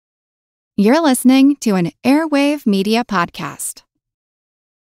You're listening to an Airwave Media Podcast.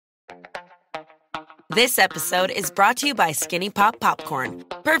 This episode is brought to you by Skinny Pop Popcorn.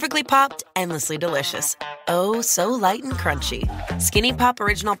 Perfectly popped, endlessly delicious. Oh, so light and crunchy. Skinny Pop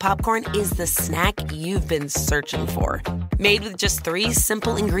Original Popcorn is the snack you've been searching for. Made with just 3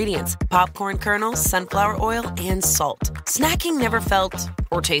 simple ingredients: popcorn kernels, sunflower oil, and salt. Snacking never felt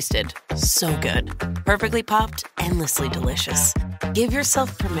or tasted so good. Perfectly popped, endlessly delicious. Give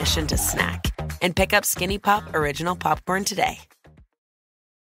yourself permission to snack and pick up Skinny Pop Original Popcorn today.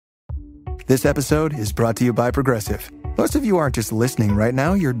 This episode is brought to you by Progressive. Most of you aren't just listening right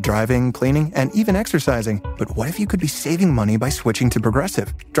now, you're driving, cleaning, and even exercising. But what if you could be saving money by switching to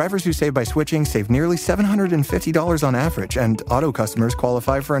Progressive? Drivers who save by switching save nearly $750 on average, and auto customers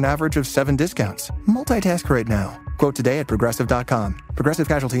qualify for an average of 7 discounts. Multitask right now. Quote today at Progressive.com. Progressive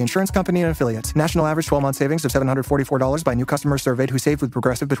Casualty Insurance Company and Affiliates. National average 12-month savings of $744 by new customers surveyed who saved with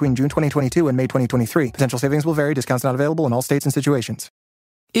Progressive between June 2022 and May 2023. Potential savings will vary. Discounts not available in all states and situations.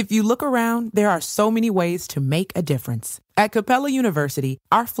 If you look around, there are so many ways to make a difference. At Capella University,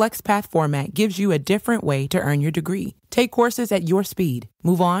 our FlexPath format gives you a different way to earn your degree. Take courses at your speed.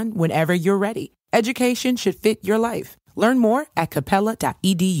 Move on whenever you're ready. Education should fit your life. Learn more at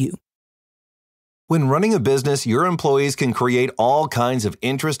capella.edu. When running a business, your employees can create all kinds of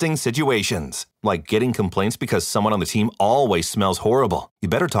interesting situations, like getting complaints because someone on the team always smells horrible. You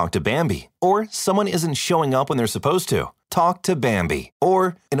better talk to Bambi. Or someone isn't showing up when they're supposed to. Talk to Bambi.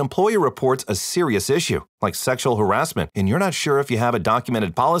 Or an employee reports a serious issue, like sexual harassment, and you're not sure if you have a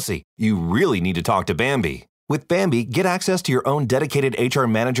documented policy. You really need to talk to Bambi. With Bambi, get access to your own dedicated HR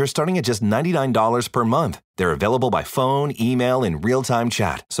manager starting at just $99 per month. They're available by phone, email, and real-time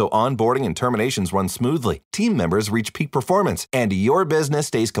chat, so onboarding and terminations run smoothly. Team members reach peak performance, and your business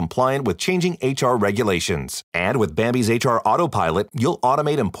stays compliant with changing HR regulations. And with Bambi's HR Autopilot, you'll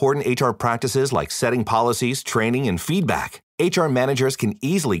automate important HR practices like setting policies, training, and feedback. HR managers can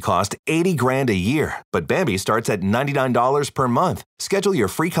easily cost $80,000 a year, but Bambi starts at $99 per month. Schedule your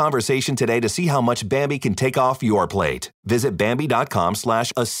free conversation today to see how much Bambi can take off your plate. Visit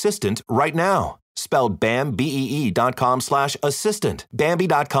Bambi.com/assistant right now. Spelled BAMBEE.com/assistant.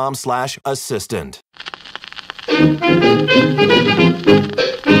 Bambi.com/assistant.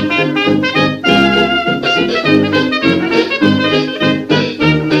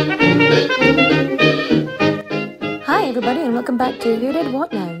 Hi everybody and welcome back to Who Did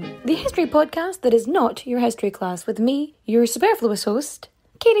What Now, the history podcast that is not your history class with me, your superfluous host,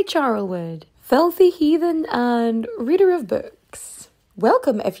 Katie Charlwood, filthy heathen and reader of books.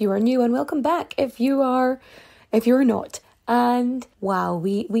 Welcome if you are new and welcome back if you're not. And wow,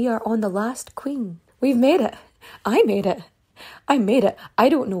 we are on the last queen. We've made it. I made it. I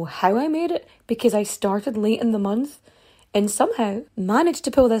don't know how I made it because I started late in the month and somehow managed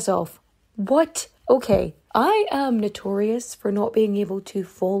to pull this off. What? Okay, I am notorious for not being able to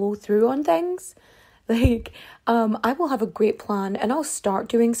follow through on things. I will have a great plan and I'll start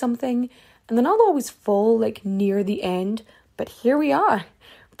doing something and then I'll always fall near the end. But here we are.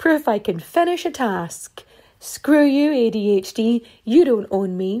 Proof I can finish a task. Screw you, ADHD. You don't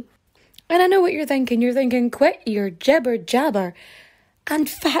own me. And I know what you're thinking. You're thinking, quit your jibber jabber and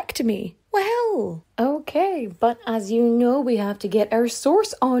fact me. Well, okay, but as you know, we have to get our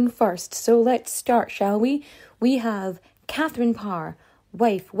source on first. So let's start, shall we? We have Katherine Parr,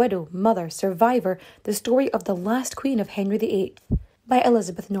 wife, widow, mother, survivor, the story of the last queen of Henry VIII by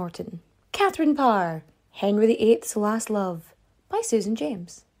Elizabeth Norton. Katherine Parr, Henry VIII's Last Love by Susan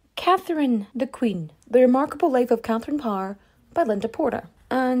James. Catherine the Queen, The Remarkable Life of Katherine Parr by Linda Porter.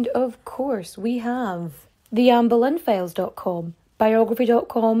 And of course, we have theAnneBoleynFiles.com,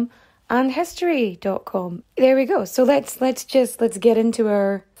 biography.com, and history.com. There we go. So let's get into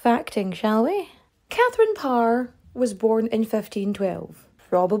our facting, shall we? Katherine Parr was born in 1512,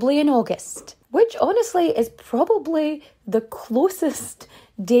 probably in August, which honestly is probably the closest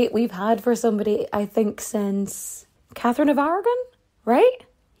date we've had for somebody, I think, since Catherine of Aragon, right?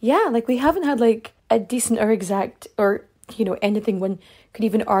 Yeah, we haven't had a decent or exact or, anything one could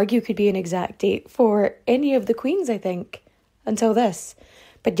even argue could be an exact date for any of the queens, I think, until this.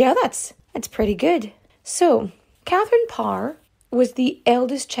 But yeah, that's pretty good. So, Katherine Parr was the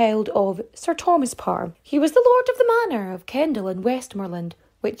eldest child of Sir Thomas Parr. He was the Lord of the Manor of Kendal in Westmoreland,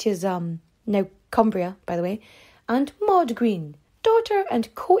 which is now Cumbria, by the way, and Maud Green, daughter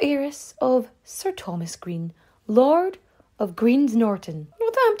and co-heiress of Sir Thomas Green, Lord of Greens Norton,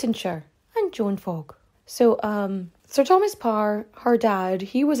 Northamptonshire, and Joan Fogg. So, Sir Thomas Parr, her dad,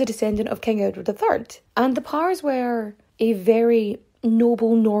 he was a descendant of King Edward III, and the Parrs were a very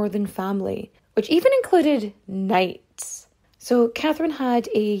noble northern family, which even included knights. So Catherine had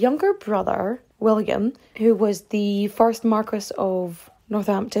a younger brother, William, who was the first Marquess of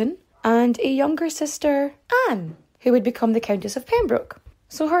Northampton, and a younger sister, Anne, who would become the Countess of Pembroke.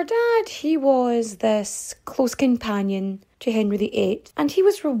 So her dad, he was this close companion to Henry VIII, and he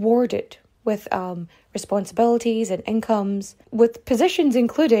was rewarded with responsibilities and incomes, with positions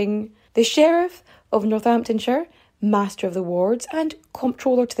including the Sheriff of Northamptonshire, Master of the Wards, and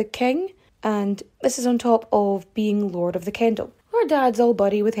Comptroller to the King, and this is on top of being Lord of the Kendal. Her dad's all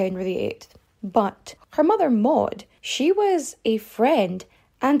buddy with Henry VIII. But her mother, Maud, she was a friend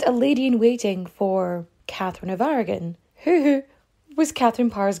and a lady-in-waiting for Catherine of Aragon, who was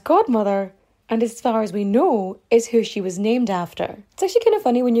Katherine Parr's godmother, and as far as we know, is who she was named after. It's actually kind of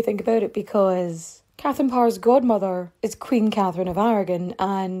funny when you think about it, because Katherine Parr's godmother is Queen Catherine of Aragon,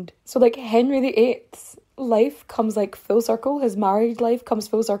 and so like Henry VIII's life comes like full circle, his married life comes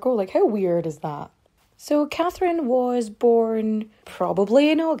full circle. Like, how weird is that? So Catherine was born probably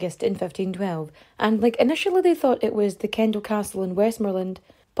in August in 1512, and like initially they thought it was the Kendal Castle in Westmoreland,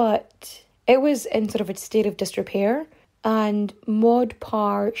 but it was in sort of a state of disrepair, and Maud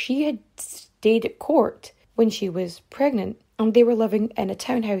Parr, she had stayed at court when she was pregnant, and they were living in a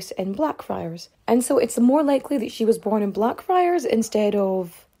townhouse in Blackfriars, and so it's more likely that she was born in Blackfriars instead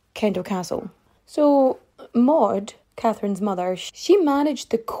of Kendal Castle. So Maud, Catherine's mother, she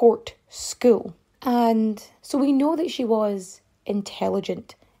managed the court school, and so we know that she was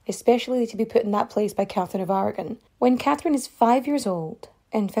intelligent, especially to be put in that place by Catherine of Aragon. When Catherine is 5 years old,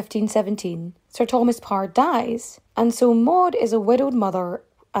 in 1517, Sir Thomas Parr dies, and so Maud is a widowed mother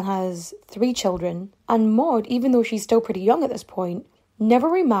and has 3 children, and Maud, even though she's still pretty young at this point, never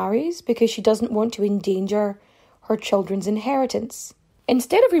remarries because she doesn't want to endanger her children's inheritance.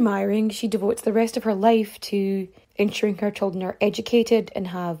 Instead of remarrying, she devotes the rest of her life to ensuring her children are educated and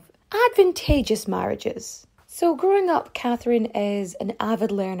have advantageous marriages. So growing up, Catherine is an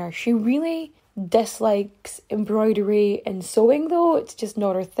avid learner. She really dislikes embroidery and sewing, though. It's just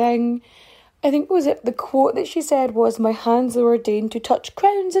not her thing. I think the quote that she said was, "My hands are ordained to touch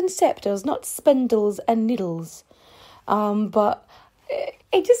crowns and sceptres, not spindles and needles." But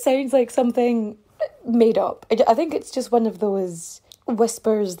it just sounds like something made up. I think it's just one of those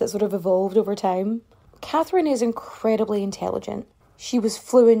whispers that sort of evolved over time. Catherine is incredibly intelligent. She was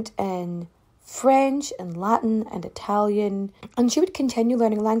fluent in French and Latin and Italian, and she would continue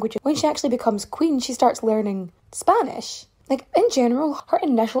learning languages. When she actually becomes queen, she starts learning Spanish. Like, in general, her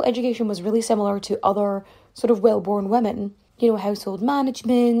initial education was really similar to other sort of well-born women. You know, household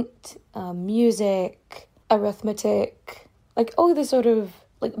management, music, arithmetic, like all the sort of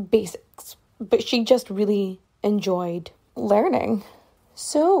like basics. But she just really enjoyed learning.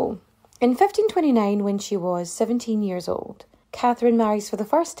 So, in 1529, when she was 17 years old, Catherine marries for the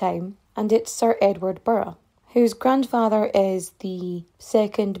first time, and it's Sir Edward Burgh, whose grandfather is the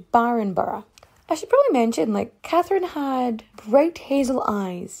 2nd Baron Burgh. I should probably mention, like, Catherine had bright hazel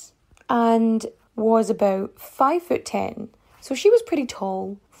eyes and was about 5'10", so she was pretty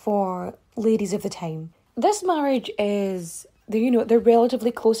tall for ladies of the time. This marriage is, they're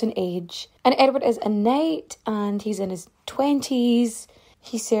relatively close in age, and Edward is a knight, and he's in his 20s.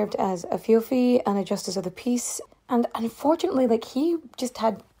 He served as a fealty and a justice of the peace, and unfortunately,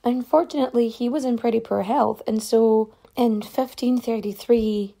 he was in pretty poor health, and so in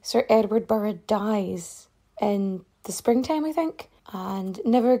 1533, Sir Edward Burgh dies in the springtime, I think, and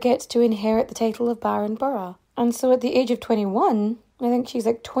never gets to inherit the title of Baron Burgh. And so at the age of 21, I think she's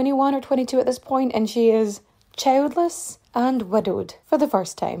like 21 or 22 at this point, and she is childless and widowed for the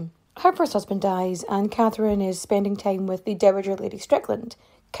first time. Her first husband dies, and Catherine is spending time with the Dowager Lady Strickland,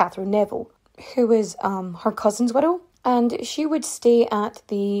 Catherine Neville, who is her cousin's widow, and she would stay at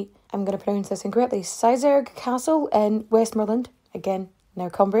the, I'm going to pronounce this incorrectly, Sizergh Castle in Westmoreland, again, now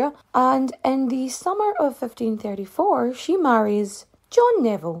Cumbria. And in the summer of 1534, she marries John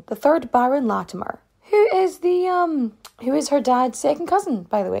Neville, the 3rd Baron Latimer, who is her dad's second cousin,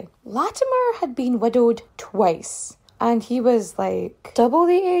 by the way. Latimer had been widowed twice, and he was like double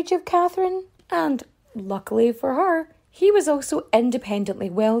the age of Catherine, and luckily for her, he was also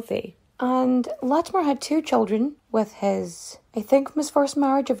independently wealthy. And Latimer had 2 children with his, I think from his first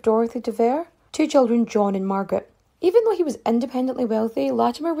marriage of Dorothy de Vere, 2 children, John and Margaret. Even though he was independently wealthy,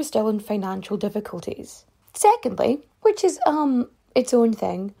 Latimer was still in financial difficulties. Secondly, which is its own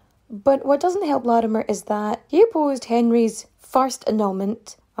thing, but what doesn't help Latimer is that he opposed Henry's first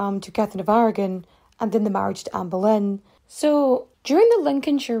annulment to Catherine of Aragon, and then the marriage to Anne Boleyn. So during the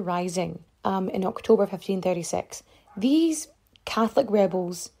Lincolnshire Rising in October 1536, these Catholic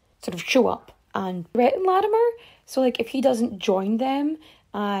rebels sort of show up and threaten Latimer. So like if he doesn't join them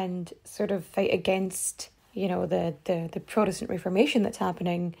and sort of fight against the Protestant Reformation that's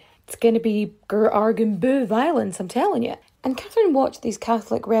happening. It's going to be arg boo violence, I'm telling you. And Catherine watched these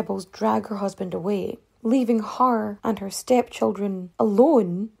Catholic rebels drag her husband away, leaving her and her stepchildren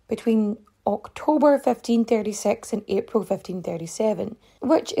alone between October 1536 and April 1537,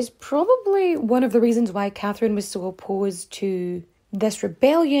 which is probably one of the reasons why Catherine was so opposed to this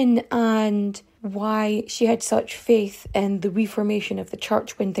rebellion and why she had such faith in the reformation of the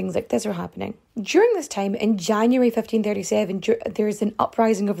church when things like this are happening. During this time, in January 1537, there is an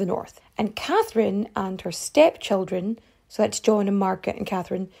uprising of the north, and Catherine and her stepchildren, so that's John and Margaret and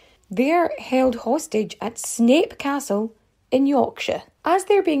Catherine, they're held hostage at Snape Castle in Yorkshire. As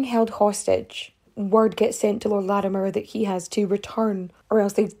they're being held hostage, word gets sent to Lord Latimer that he has to return or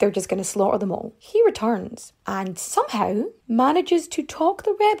else they're just going to slaughter them all. He returns and somehow manages to talk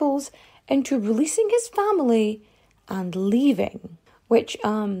the rebels into releasing his family and leaving, which,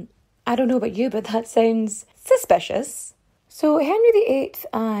 I don't know about you, but that sounds suspicious. So Henry VIII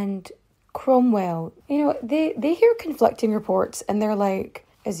and Cromwell, they hear conflicting reports and they're like,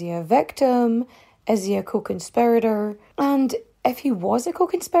 is he a victim? Is he a co-conspirator? And if he was a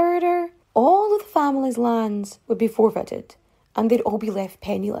co-conspirator, all of the family's lands would be forfeited and they'd all be left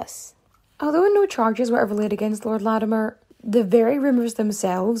penniless. Although no charges were ever laid against Lord Latimer, the very rumours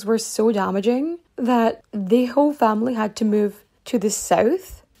themselves were so damaging that the whole family had to move to the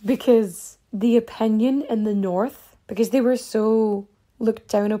south because the opinion in the north, because they were so looked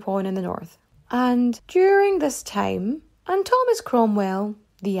down upon in the north. And during this time, and Thomas Cromwell,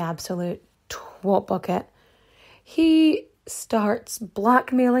 the absolute twat bucket, he starts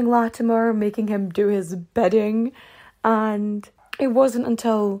blackmailing Latimer, making him do his bidding, and it wasn't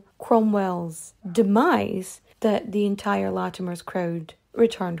until Cromwell's demise that the entire Latimer's crowd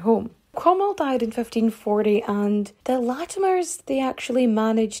returned home. Cromwell died in 1540, and the Latimers, they actually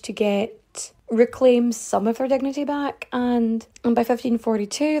managed to reclaim some of their dignity back, and by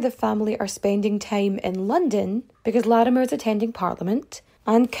 1542 the family are spending time in London because Latimer is attending Parliament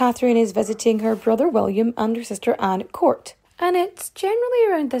and Catherine is visiting her brother William and her sister Anne at court. And it's generally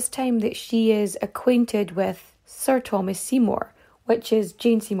around this time that she is acquainted with Sir Thomas Seymour, which is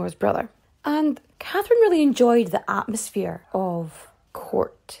Jane Seymour's brother. And Catherine really enjoyed the atmosphere of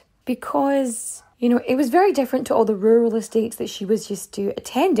court because, it was very different to all the rural estates that she was used to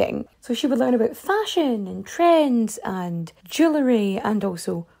attending. So she would learn about fashion and trends and jewellery and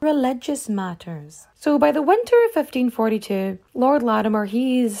also religious matters. So by the winter of 1542, Lord Latimer,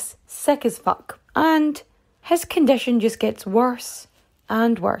 he's sick as fuck. And his condition just gets worse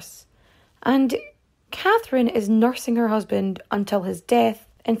and worse. And Catherine is nursing her husband until his death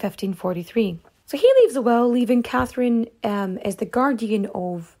in 1543. So he leaves a will, leaving Catherine as the guardian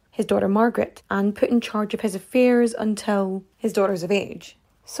of his daughter Margaret and put in charge of his affairs until his daughter's of age.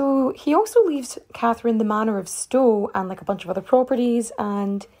 So he also leaves Catherine the manor of Stowe and a bunch of other properties,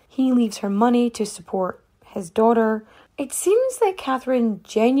 and he leaves her money to support his daughter. It seems that Catherine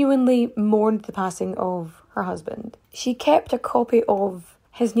genuinely mourned the passing of her husband. She kept a copy of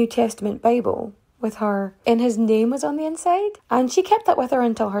his New Testament Bible with her, and his name was on the inside, and she kept that with her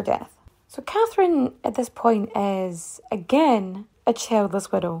until her death. So Catherine at this point is, again, a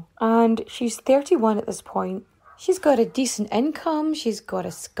childless widow, and she's 31 at this point. She's got a decent income, she's got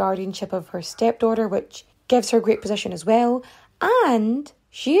a guardianship of her stepdaughter, which gives her a great position as well, and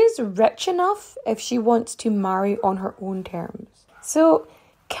she is rich enough if she wants to marry on her own terms. So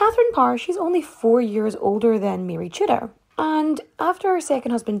Katherine Parr, she's only 4 years older than Mary Tudor, and after her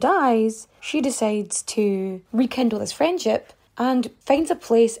second husband dies, she decides to rekindle this friendship and finds a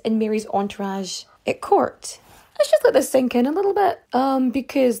place in Mary's entourage at court. Let's just let this sink in a little bit,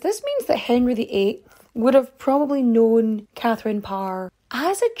 because this means that Henry VIII would have probably known Katherine Parr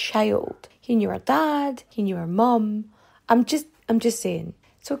as a child. He knew her dad, he knew her mum. I'm just saying.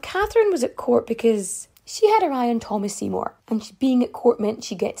 So Catherine was at court because she had her eye on Thomas Seymour, and being at court meant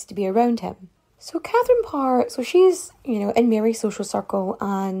she gets to be around him. So Katherine Parr, so she's, in Mary's social circle,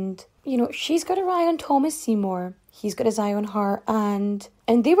 and, she's got her eye on Thomas Seymour. He's got his eye on her, and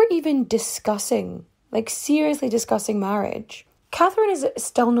they were even discussing, seriously discussing marriage. Catherine is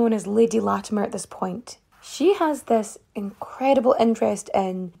still known as Lady Latimer at this point. She has this incredible interest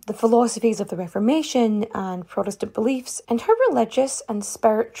in the philosophies of the Reformation and Protestant beliefs, and her religious and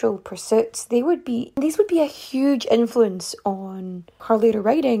spiritual pursuits, these would be a huge influence on her later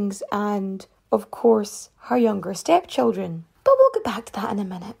writings and, of course, her younger stepchildren. But we'll get back to that in a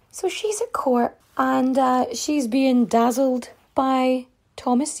minute. So she's at court, and she's being dazzled by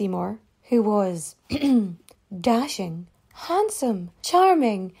Thomas Seymour, who was dashing, handsome,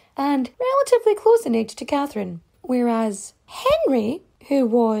 charming, and relatively close in age to Catherine. Whereas Henry, who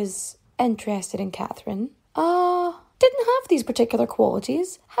was interested in Catherine, didn't have these particular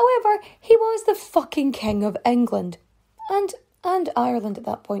qualities. However, he was the fucking king of England. And Ireland at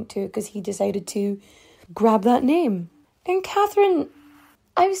that point too, because he decided to grab that name. And Catherine,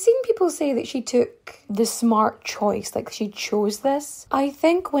 I've seen people say that she took the smart choice, like she chose this. I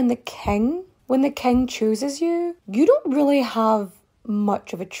think when the king chooses you, you don't really have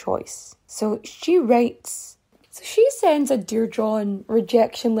much of a choice. So she sends a Dear John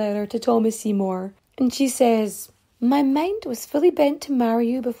rejection letter to Thomas Seymour, and she says, "My mind was fully bent to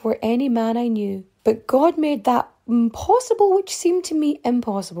marry you before any man I knew, but God made that possible which seemed to me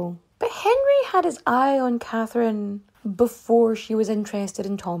impossible." But Henry had his eye on Catherine before she was interested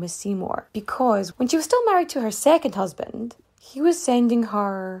in Thomas Seymour, because when she was still married to her second husband, he was sending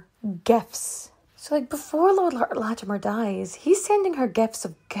her gifts. So before Lord Latimer dies, he's sending her gifts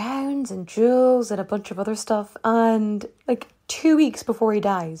of gowns and jewels and a bunch of other stuff, and 2 weeks before he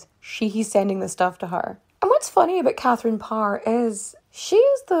dies, he's sending this stuff to her. And what's funny about Katherine Parr is she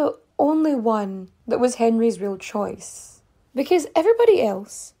is the only one that was Henry's real choice, because everybody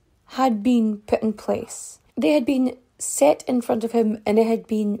else had been put in place. They had been set in front of him and it had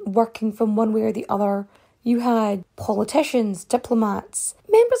been working from one way or the other. You had politicians, diplomats,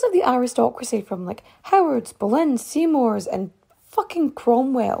 members of the aristocracy from Howards, Boleyns, Seymours and fucking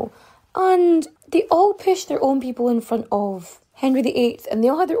Cromwell. And they all pushed their own people in front of Henry VIII and they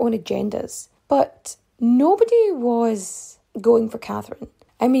all had their own agendas. But nobody was going for Catherine.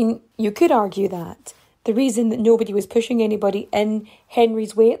 I mean, you could argue that the reason that nobody was pushing anybody in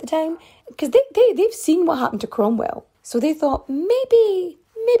Henry's way at the time, because they've seen what happened to Cromwell. So they thought, maybe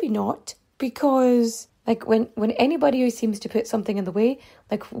not. Because, when anybody who seems to put something in the way,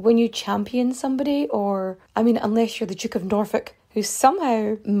 when you champion somebody, or, unless you're the Duke of Norfolk, who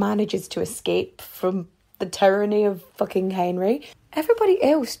somehow manages to escape from the tyranny of fucking Henry, everybody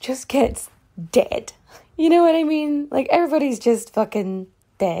else just gets dead. You know what I mean? Everybody's just fucking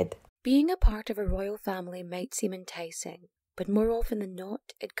dead. Being a part of a royal family might seem enticing, but more often than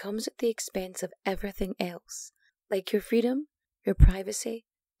not, it comes at the expense of everything else, like your freedom, your privacy,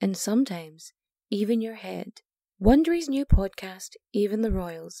 and sometimes even your head. Wondery's new podcast, Even the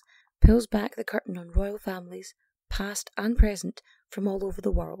Royals, pulls back the curtain on royal families, past and present, from all over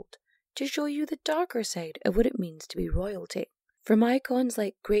the world, to show you the darker side of what it means to be royalty. From icons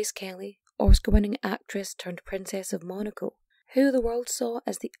like Grace Kelly, Oscar-winning actress turned Princess of Monaco, who the world saw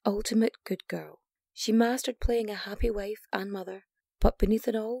as the ultimate good girl. She mastered playing a happy wife and mother, but beneath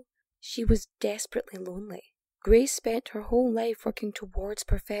it all, she was desperately lonely. Grace spent her whole life working towards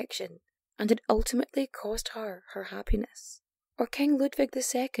perfection, and it ultimately cost her her happiness. Or King Ludwig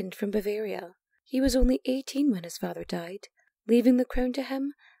II from Bavaria. He was only 18 when his father died, leaving the crown to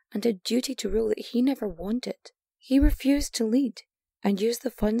him and a duty to rule that he never wanted. He refused to lead, and used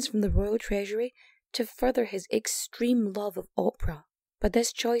the funds from the royal treasury to further his extreme love of opera, but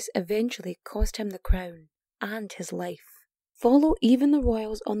this choice eventually cost him the crown and his life. Follow Even the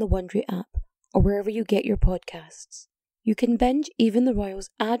Royals on the Wondery app or wherever you get your podcasts. You can binge Even the Royals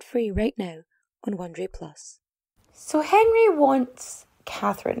ad-free right now on Wondery Plus. So Henry wants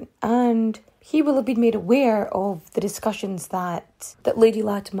Catherine, and he will have been made aware of the discussions that Lady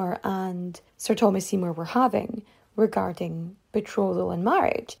Latimer and Sir Thomas Seymour were having regarding betrothal and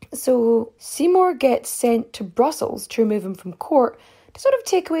marriage. So Seymour gets sent to Brussels to remove him from court to sort of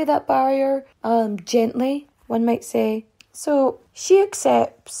take away that barrier, gently, one might say. So she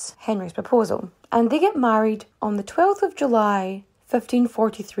accepts Henry's proposal and they get married on the 12th of July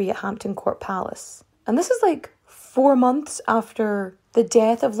 1543 at Hampton Court Palace. And this is 4 months after the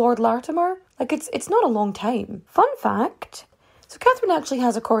death of Lord Latimer. It's not a long time. Fun fact, so Catherine actually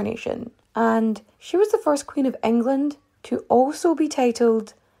has a coronation, and she was the first Queen of England to also be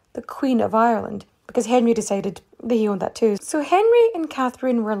titled the Queen of Ireland, because Henry decided that he owned that too. So Henry and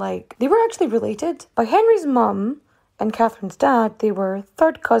Catherine were they were actually related. By Henry's mum and Catherine's dad, they were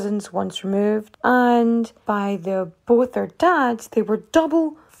third cousins once removed, and by both their dads, they were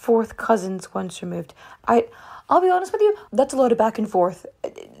double fourth cousins once removed. I'll be honest with you, that's a lot of back and forth.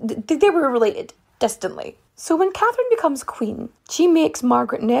 They were related distantly. So when Catherine becomes queen, she makes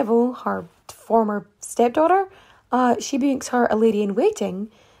Margaret Neville, her former stepdaughter, she makes her a lady-in-waiting,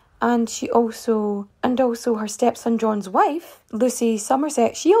 and also her stepson John's wife, Lucy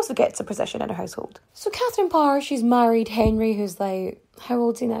Somerset, she also gets a position in her household. So Katherine Parr, she's married Henry, who's how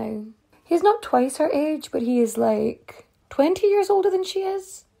old is he now? He's not twice her age, but he is 20 years older than she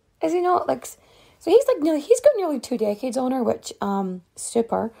is. Is he not? So he's got nearly 2 decades on her, which,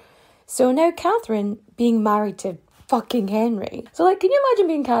 super. So now Catherine being married to fucking Henry. So can you imagine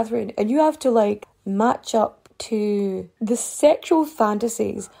being Catherine and you have to match up to the sexual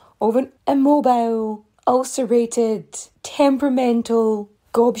fantasies of an immobile, ulcerated, temperamental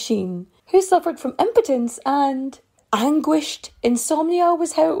gobsheen who suffered from impotence and anguished insomnia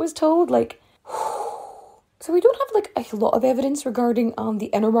was how it was told. So we don't have a lot of evidence regarding the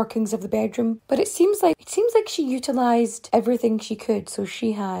inner workings of the bedroom, but it seems like she utilised everything she could. So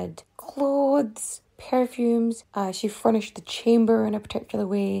she had clothes, perfumes, she furnished the chamber in a particular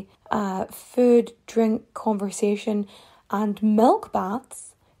way, food, drink, conversation, and milk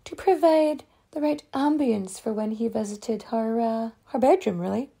baths to provide the right ambience for when he visited her bedroom,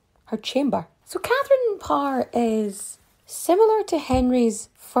 really, her chamber. So Katherine Parr is similar to Henry's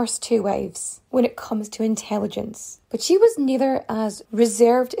first two wives when it comes to intelligence, but she was neither as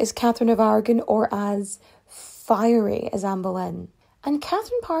reserved as Catherine of Aragon or as fiery as Anne Boleyn. And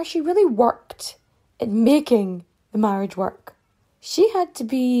Katherine Parr, she really worked at making the marriage work. She had to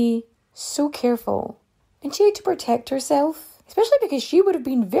be so careful, and she had to protect herself, especially because she would have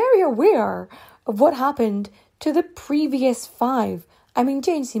been very aware of what happened to the previous five. I mean,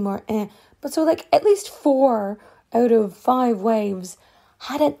 Jane Seymour, but so at least 4 out of 5 wives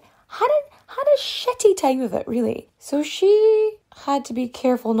had a shitty time of it, really. So she had to be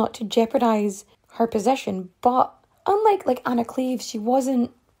careful not to jeopardise her position. But unlike Anna Cleves, she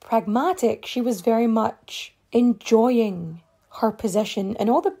wasn't pragmatic. She was very much enjoying her position and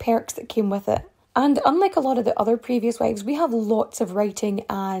all the perks that came with it. And unlike a lot of the other previous wives, we have lots of writing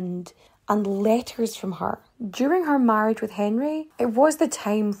and letters from her. During her marriage with Henry, it was the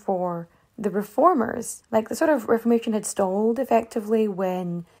time for the reformers. The sort of Reformation had stalled effectively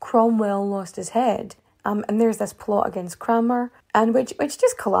when Cromwell lost his head. And there's this plot against Cranmer, and which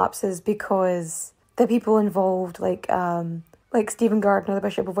just collapses because the people involved, like Stephen Gardiner, the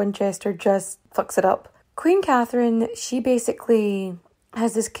Bishop of Winchester, just fucks it up. Queen Catherine, she basically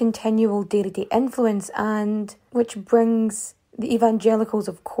has this continual day-to-day influence, and which brings the evangelicals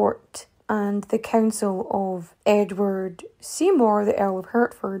of court and the council of Edward Seymour, the Earl of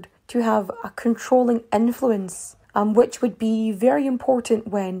Hertford, to have a controlling influence, which would be very important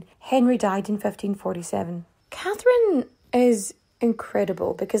when Henry died in 1547. Catherine is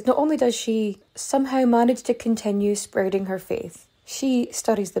incredible because not only does she somehow manage to continue spreading her faith, she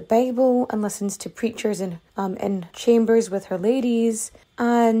studies the Bible and listens to preachers in chambers with her ladies,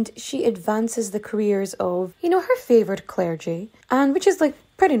 and she advances the careers of, her favoured clergy, and which is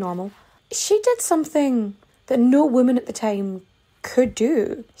pretty normal. She did something that no woman at the time could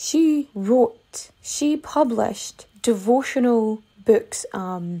do. She published devotional books,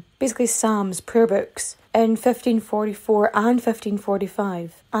 basically Psalms, prayer books, in 1544 and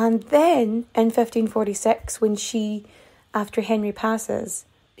 1545. And then in 1546, when after Henry passes,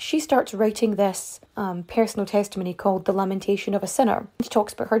 she starts writing this personal testimony called The Lamentation of a Sinner. She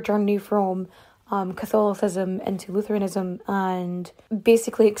talks about her journey from Catholicism into Lutheranism and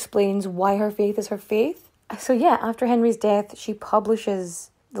basically explains why her faith is her faith. So yeah, after Henry's death, she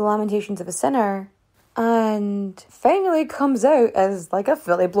publishes The Lamentations of a Sinner and finally comes out as a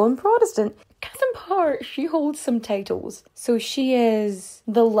fully blown Protestant. Katherine Parr, she holds some titles. So she is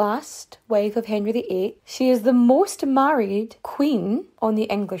the last wife of Henry VIII. She is the most married queen on the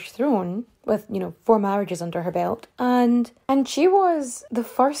English throne, with, 4 marriages under her belt. And she was the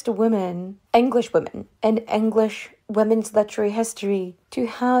first English woman in English women's literary history to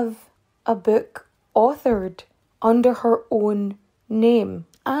have a book authored under her own name.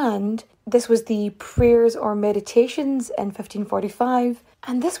 And this was the Prayers or Meditations in 1545.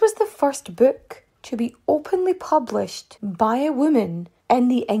 And this was the first book to be openly published by a woman in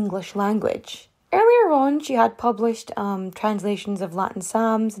the English language. Earlier on, she had published translations of Latin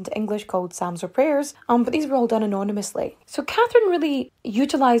Psalms into English called Psalms or Prayers, but these were all done anonymously. So Catherine really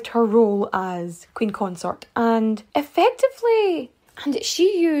utilised her role as Queen Consort and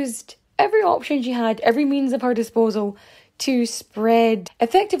she used every option she had, every means of her disposal to spread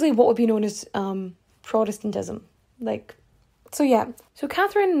effectively what would be known as Protestantism. So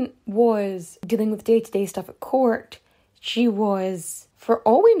Catherine was dealing with day-to-day stuff at court. She was, for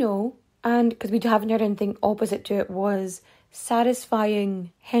all we know, and because we haven't heard anything opposite to it, was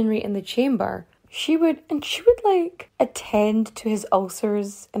satisfying Henry in the chamber. She would attend to his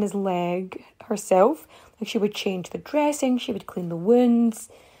ulcers in his leg herself. She would change the dressing, she would clean the wounds,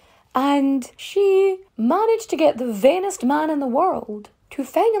 and she managed to get the vainest man in the world to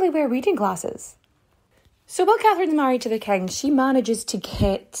finally wear reading glasses. So while Catherine's married to the king, she manages to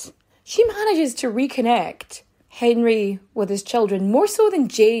reconnect Henry with his children, more so than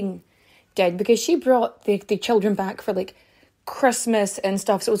Jane did, because she brought the children back for Christmas and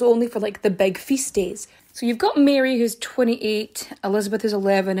stuff, so it was only for the big feast days. So you've got Mary, who's 28, Elizabeth, who's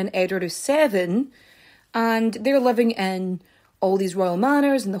 11, and Edward, who's 7, and they're living in all these royal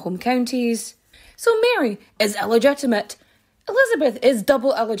manors in the home counties. So Mary is illegitimate. Elizabeth is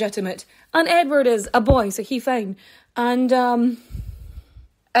double illegitimate. And Edward is a boy, so he fine. And the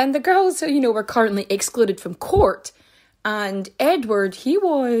girls, were currently excluded from court. And Edward, he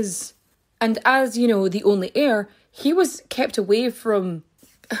was, and as, the only heir, he was kept away from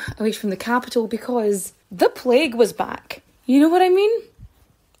the capital because the plague was back. You know what I mean?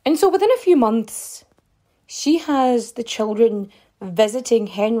 And so within a few months, she has the children visiting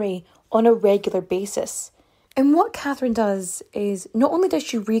Henry on a regular basis. And what Catherine does is not only does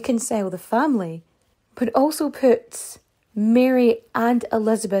she reconcile the family, but also puts Mary and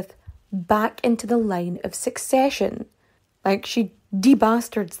Elizabeth back into the line of succession. Like, she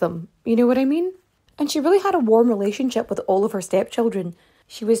debastards them, you know what I mean? And she really had a warm relationship with all of her stepchildren.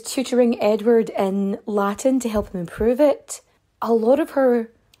 She was tutoring Edward in Latin to help him improve it. A lot of her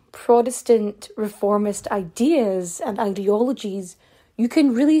Protestant reformist ideas and ideologies, you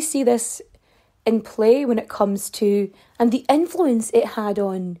can really see this in play when it comes to, and the influence it had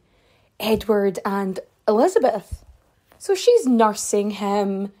on Edward and Elizabeth. So she's nursing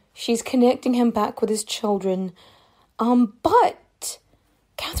him, she's connecting him back with his children. But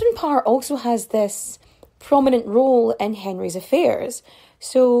Katherine Parr also has this prominent role in Henry's affairs.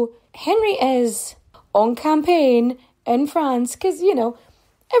 So Henry is on campaign in France because,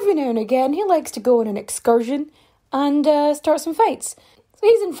 every now and again he likes to go on an excursion and start some fights. So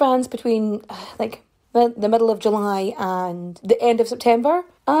he's in France between the middle of July and the end of September.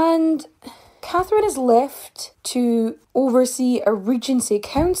 And Catherine is left to oversee a regency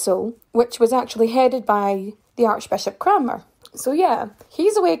council, which was actually headed by the Archbishop Cranmer. So yeah,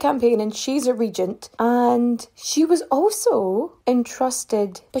 he's away campaigning, she's a regent, and she was also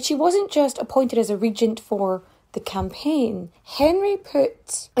entrusted, but she wasn't just appointed as a regent for the campaign. Henry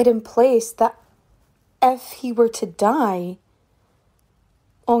put it in place that if he were to die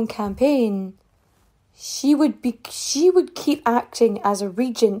on campaign, she would keep acting as a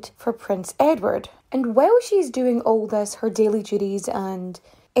regent for Prince Edward. And while she's doing all this, her daily duties, and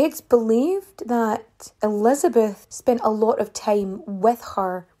it's believed that Elizabeth spent a lot of time with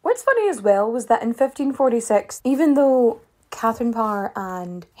her. What's funny as well was that in 1546, even though Katherine Parr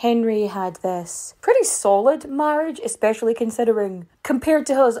and Henry had this pretty solid marriage, especially compared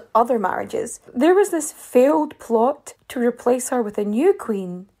to his other marriages, there was this failed plot to replace her with a new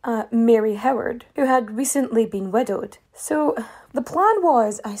queen, Mary Howard, who had recently been widowed. So the plan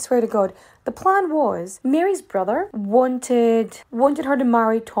was, I swear to God, Mary's brother wanted her to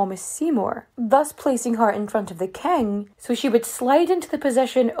marry Thomas Seymour, thus placing her in front of the king, so she would slide into the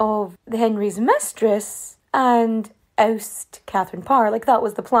position of Henry's mistress and oust Katherine Parr. That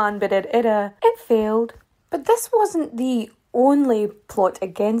was the plan, but it failed. But this wasn't the only plot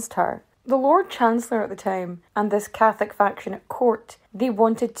against her. The Lord Chancellor at the time and this Catholic faction at court, they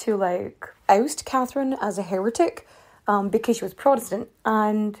wanted to oust Catherine as a heretic because she was Protestant,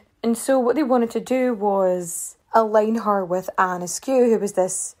 and so what they wanted to do was align her with Anne Askew, who was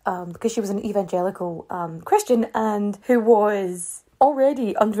this, because she was an evangelical Christian and who was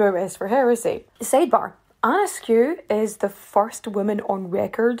already under arrest for heresy. Sidebar, Anne Askew is the first woman on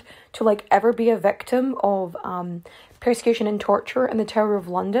record to ever be a victim of persecution and torture in the Tower of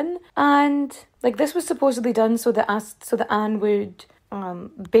London. And this was supposedly done so that Anne would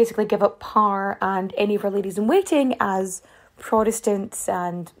basically give up Parr and any of her ladies in waiting as Protestants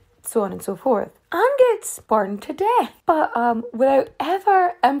and so on and so forth. Anne gets burned to death, but without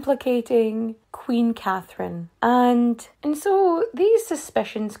ever implicating Queen Catherine. And so these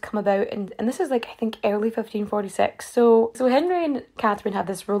suspicions come about, and this is I think early 1546. So Henry and Catherine have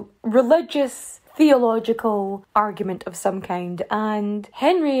this religious theological argument of some kind, and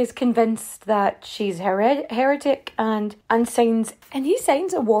Henry is convinced that she's heretic and he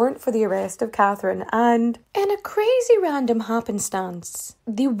signs a warrant for the arrest of Catherine, and in a crazy random happenstance,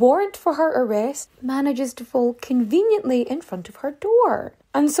 the warrant for her arrest manages to fall conveniently in front of her door.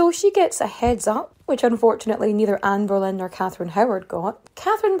 And so she gets a heads up, which unfortunately neither Anne Boleyn nor Catherine Howard got.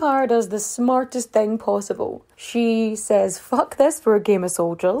 Katherine Parr does the smartest thing possible. She says, fuck this for a game of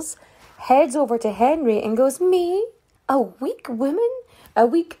soldiers, heads over to Henry and goes, me? A weak woman? A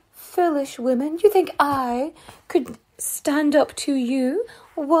weak, foolish woman? You think I could stand up to you?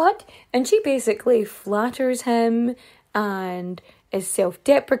 What? And she basically flatters him and is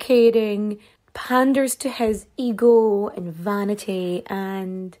self-deprecating, panders to his ego and vanity,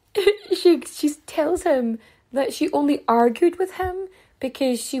 and she tells him that she only argued with him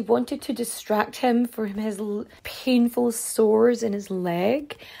because she wanted to distract him from his painful sores in his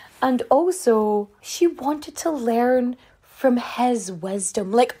leg. And also, she wanted to learn from his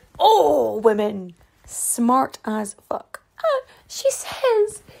wisdom. Oh, women. Smart as fuck. She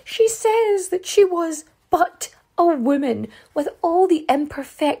says that she was but a woman with all the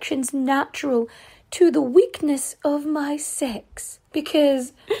imperfections natural to the weakness of my sex,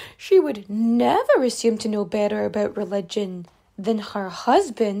 because she would never assume to know better about religion than her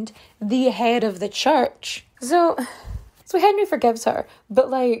husband, the head of the church. So Henry forgives her, but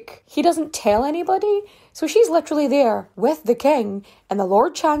he doesn't tell anybody. So she's literally there with the king and the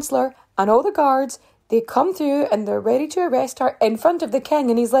Lord Chancellor and all the guards. They come through and they're ready to arrest her in front of the king,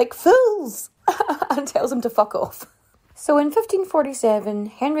 and he's like, "Fools!" and tells them to fuck off. So in 1547,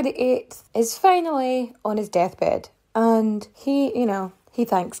 Henry VIII is finally on his deathbed, and he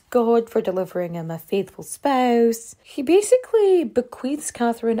thanks God for delivering him a faithful spouse. He basically bequeaths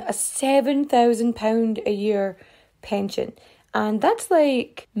Catherine a £7,000 a year pension, and that's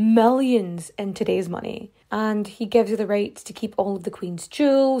millions in today's money. And he gives her the rights to keep all of the Queen's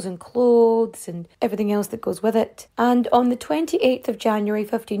jewels and clothes and everything else that goes with it. And on the 28th of January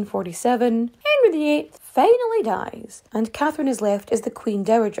 1547, Henry VIII finally dies, and Catherine is left as the Queen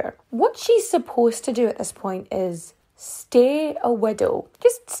Dowager. What she's supposed to do at this point is stay a widow.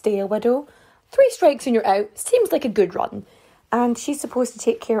 Just stay a widow. 3 strikes and you're out. Seems like a good run. And she's supposed to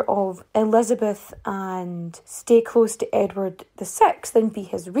take care of Elizabeth and stay close to Edward VI and be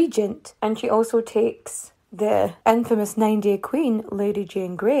his regent. And she also takes the infamous 9-day queen, Lady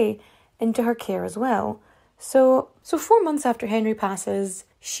Jane Grey, into her care as well. So 4 months after Henry passes,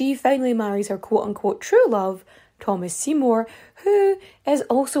 she finally marries her quote-unquote true love, Thomas Seymour, who is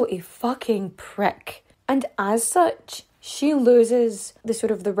also a fucking prick. And as such, she loses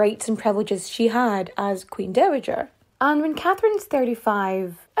the rights and privileges she had as Queen Dowager. And when Catherine's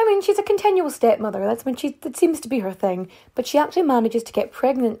 35, she's a continual stepmother. That seems to be her thing. But she actually manages to get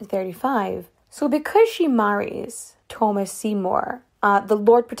pregnant at 35. So because she marries Thomas Seymour, the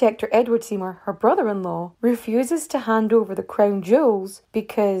Lord Protector Edward Seymour, her brother-in-law, refuses to hand over the crown jewels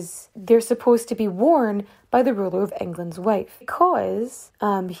because they're supposed to be worn by the ruler of England's wife. Because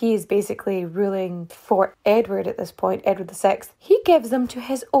he is basically ruling for Edward at this point, Edward VI, he gives them to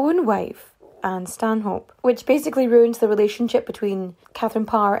his own wife, Anne Stanhope, which basically ruins the relationship between Katherine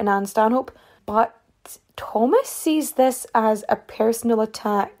Parr and Anne Stanhope. But Thomas sees this as a personal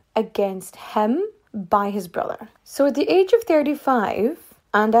attack against him by his brother. So at the age of 35,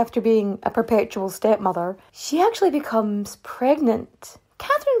 and after being a perpetual stepmother, she actually becomes pregnant.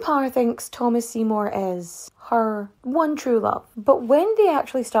 Katherine Parr thinks Thomas Seymour is her one true love. But when they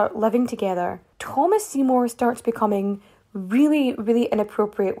actually start living together, Thomas Seymour starts becoming really, really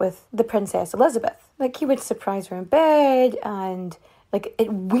inappropriate with the Princess Elizabeth. He would surprise her in bed and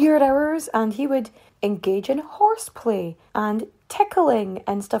at weird hours, and he would engage in horseplay and tickling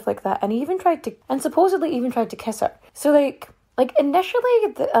and stuff like that. And he even supposedly tried to kiss her. So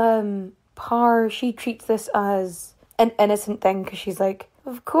initially, the Parr, she treats this as an innocent thing because she's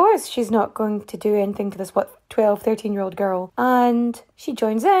of course she's not going to do anything to this 12, 13-year-old girl. And she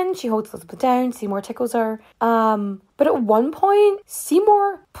joins in, she holds Elizabeth down, Seymour tickles her. But at one point,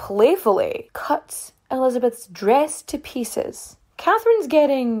 Seymour playfully cuts Elizabeth's dress to pieces. Catherine's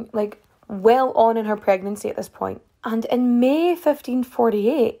getting well on in her pregnancy at this point. And in May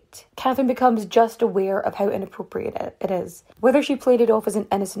 1548, Catherine becomes just aware of how inappropriate it is. Whether she played it off as an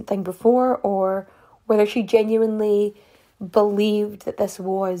innocent thing before, or whether she genuinely believed that this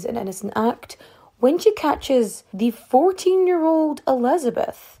was an innocent act, when she catches the 14-year-old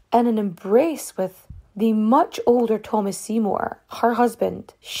Elizabeth in an embrace with the much older Thomas Seymour, her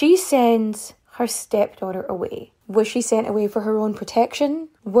husband, she sends her stepdaughter away. Was she sent away for her own protection?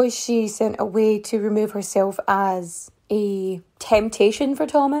 Was she sent away to remove herself as a temptation for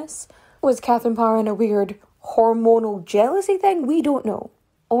Thomas? Was Katherine Parr in a weird hormonal jealousy thing? We don't know.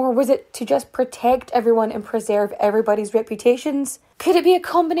 Or was it to just protect everyone and preserve everybody's reputations? Could it be a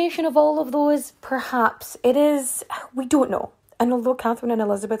combination of all of those? Perhaps. It is. We don't know. And although Catherine and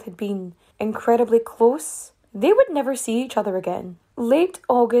Elizabeth had been incredibly close, they would never see each other again. Late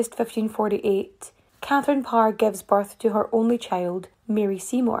August 1548, Katherine Parr gives birth to her only child, Mary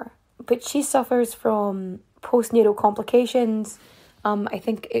Seymour. But she suffers from postnatal complications. I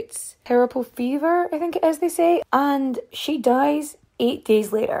think it's puerperal fever, I think it is, they say. And she dies 8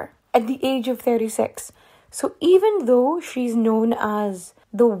 days later, at the age of 36. So even though she's known as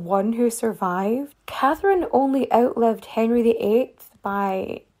the one who survived, Catherine only outlived Henry VIII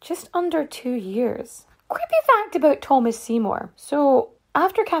by just under 2 years. Creepy fact about Thomas Seymour. So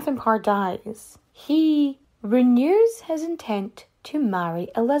after Katherine Parr dies, he renews his intent to marry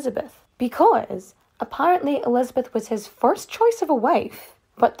Elizabeth, because apparently Elizabeth was his first choice of a wife,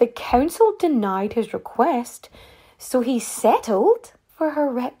 but the council denied his request, so he settled for her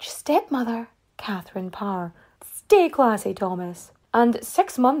rich stepmother, Katherine Parr. Stay classy, Thomas. And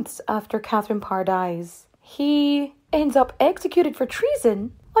 6 months after Katherine Parr dies, he ends up executed for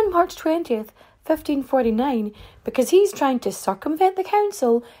treason on March 20th, 1549, because he's trying to circumvent the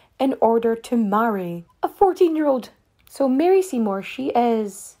council in order to marry a 14-year-old. So Mary Seymour,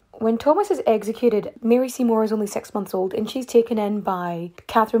 when Thomas is executed, Mary Seymour is only 6 months old, and she's taken in by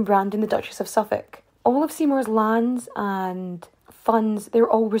Catherine Brandon, the Duchess of Suffolk. All of Seymour's lands and funds, they're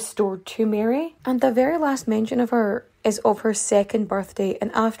all restored to Mary. And the very last mention of her is of her 2nd birthday,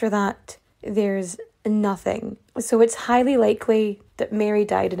 and after that, there's nothing. So it's highly likely that Mary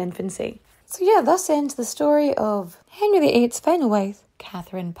died in infancy. So yeah, thus ends the story of Henry VIII's final wife,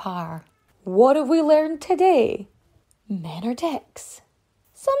 Katherine Parr. What have we learned today? Men are dicks.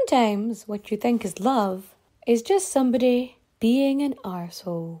 Sometimes what you think is love is just somebody being an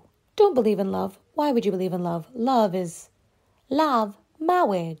arsehole. Don't believe in love. Why would you believe in love? Love is love,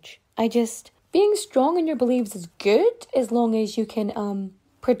 marriage. Being strong in your beliefs is good as long as you can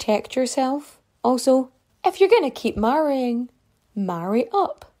protect yourself. Also, if you're going to keep marrying, marry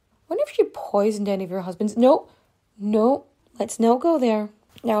up. Wonder if you poisoned any of your husbands. No, let's not go there.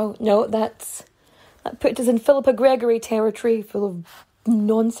 No, that puts us in Philippa Gregory territory full of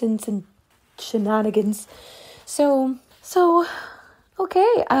nonsense and shenanigans. So,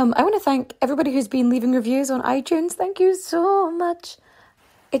 okay. I want to thank everybody who's been leaving reviews on iTunes. Thank you so much.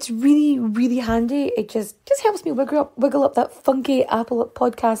 It's really, really handy. It just helps me wiggle up that funky Apple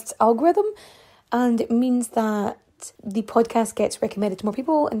Podcasts algorithm, and it means that the podcast gets recommended to more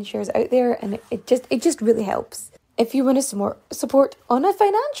people and shares out there, and it just really helps. If you want to support on a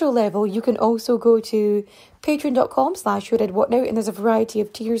financial level, you can also go to patreon.com/whodidwhatnow, and there's a variety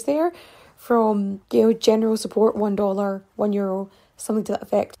of tiers there, from general support, $1, €1, something to that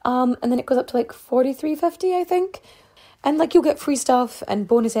effect. And then it goes up to like $43.50, I think. And you'll get free stuff and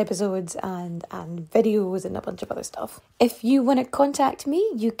bonus episodes and videos and a bunch of other stuff. If you want to contact me,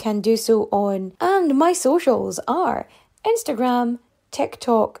 you can do so and my socials are Instagram,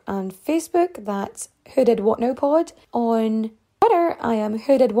 TikTok and Facebook. That's Who Did What Now Pod. On Twitter, I am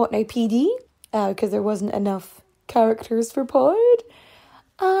Who Did What Now PD, because there wasn't enough characters for pod.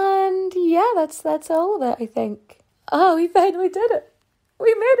 And yeah, that's all of it, I think. Oh, we finally did it.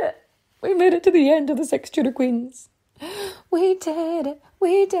 We made it. We made it to the end of the 6 Tudor Queens. We did it.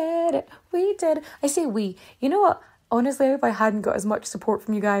 I say we. You know what? Honestly, if I hadn't got as much support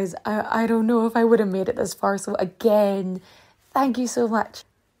from you guys, I don't know if I would have made it this far. So again, thank you so much.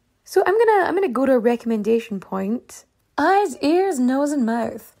 So I'm gonna go to a recommendation point. Eyes, ears, nose, and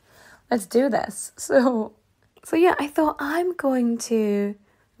mouth. Let's do this. So yeah, I thought I'm going to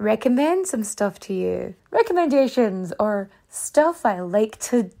recommend some stuff to you. Recommendations or stuff I like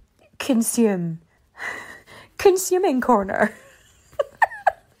to consume. Consuming corner.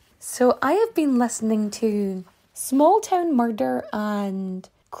 So I have been listening to Small Town Murder and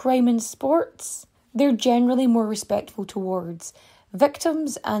Crime in Sports. They're generally more respectful towards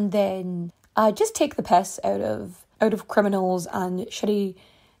victims, and then just take the piss out of criminals and shitty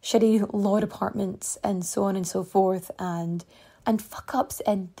law departments and so on and so forth, and fuck ups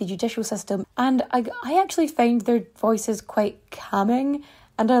in the judicial system. And I actually find their voices quite calming,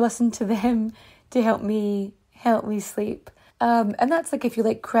 and I listen to them to help me sleep. And that's if you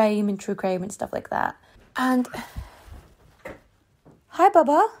like crime and true crime and stuff like that. And hi,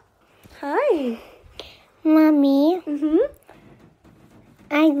 Bubba. Hi. Mommy. Mm-hmm.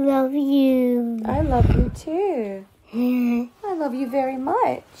 I love you. I love you too. I love you very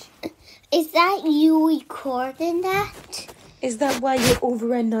much. Is that you recording that? Is that why you're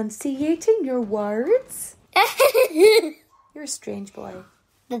over enunciating your words? You're a strange boy.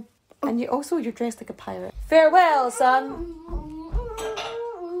 And you're dressed like a pirate. Farewell, son.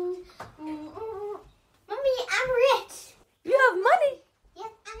 Mommy, I'm rich. You have money.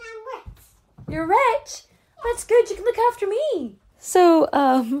 Yes, and I'm rich. You're rich. That's good. You can look after me. So,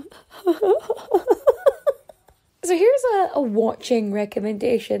 so here's a watching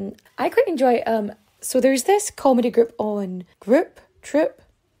recommendation. I quite enjoy, so there's this comedy group on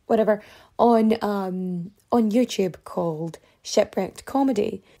YouTube called Shipwrecked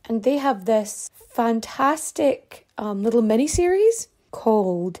Comedy, and they have this fantastic little mini-series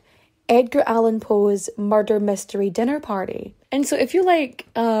called Edgar Allan Poe's Murder Mystery Dinner Party. And so if you like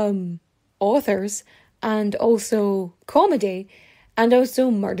authors and also comedy and also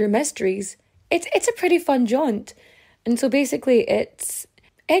murder mysteries, it's a pretty fun jaunt. And so basically it's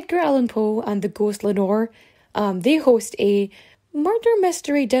Edgar Allan Poe and the ghost Lenore. They host a murder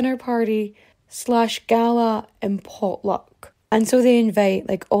mystery dinner party / gala and potluck. And so they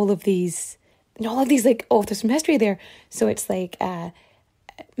invite all of these authors from history there. So it's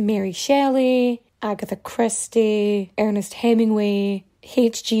Mary Shelley, Agatha Christie, Ernest Hemingway,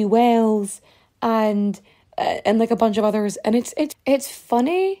 H.G. Wells, and like a bunch of others. And it's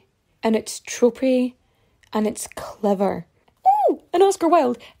funny, and it's tropey, and it's clever. Oh, and Oscar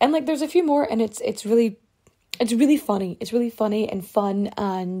Wilde. And like there's a few more, and it's really funny. It's really funny and fun,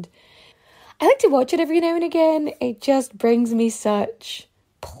 and I like to watch it every now and again. It just brings me such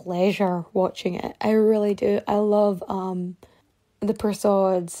pleasure watching it. I really do. I love the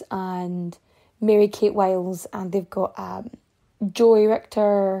Persauds and Mary Kate Wiles, and they've got Joey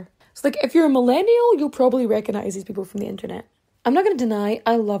Richter. So like if you're a millennial, you'll probably recognise these people from the internet. I'm not going to deny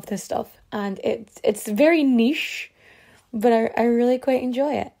I love this stuff, and it's very niche, but I really quite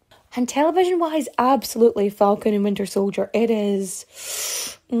enjoy it. And television-wise, absolutely Falcon and Winter Soldier. It is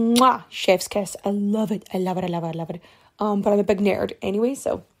mwah, chef's kiss. I love it. I love it. But I'm a big nerd anyway,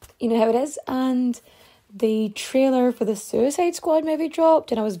 so you know how it is. And the trailer for the Suicide Squad movie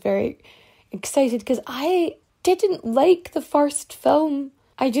dropped, and I was very excited because I didn't like the first film.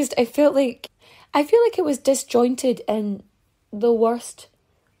 I felt like it was disjointed in the worst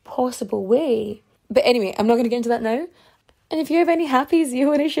possible way. But anyway, I'm not going to get into that now. And if you have any happies you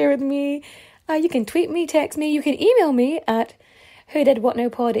want to share with me, you can tweet me, text me, you can email me at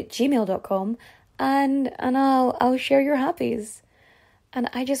whodidwhatnowpod@gmail.com, and I'll share your happies. And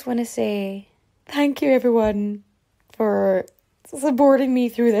I just want to say thank you everyone for supporting me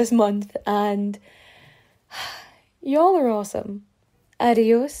through this month, and y'all are awesome.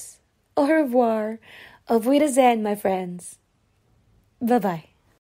 Adios, au revoir, auf Wiedersehen, my friends. Bye-bye.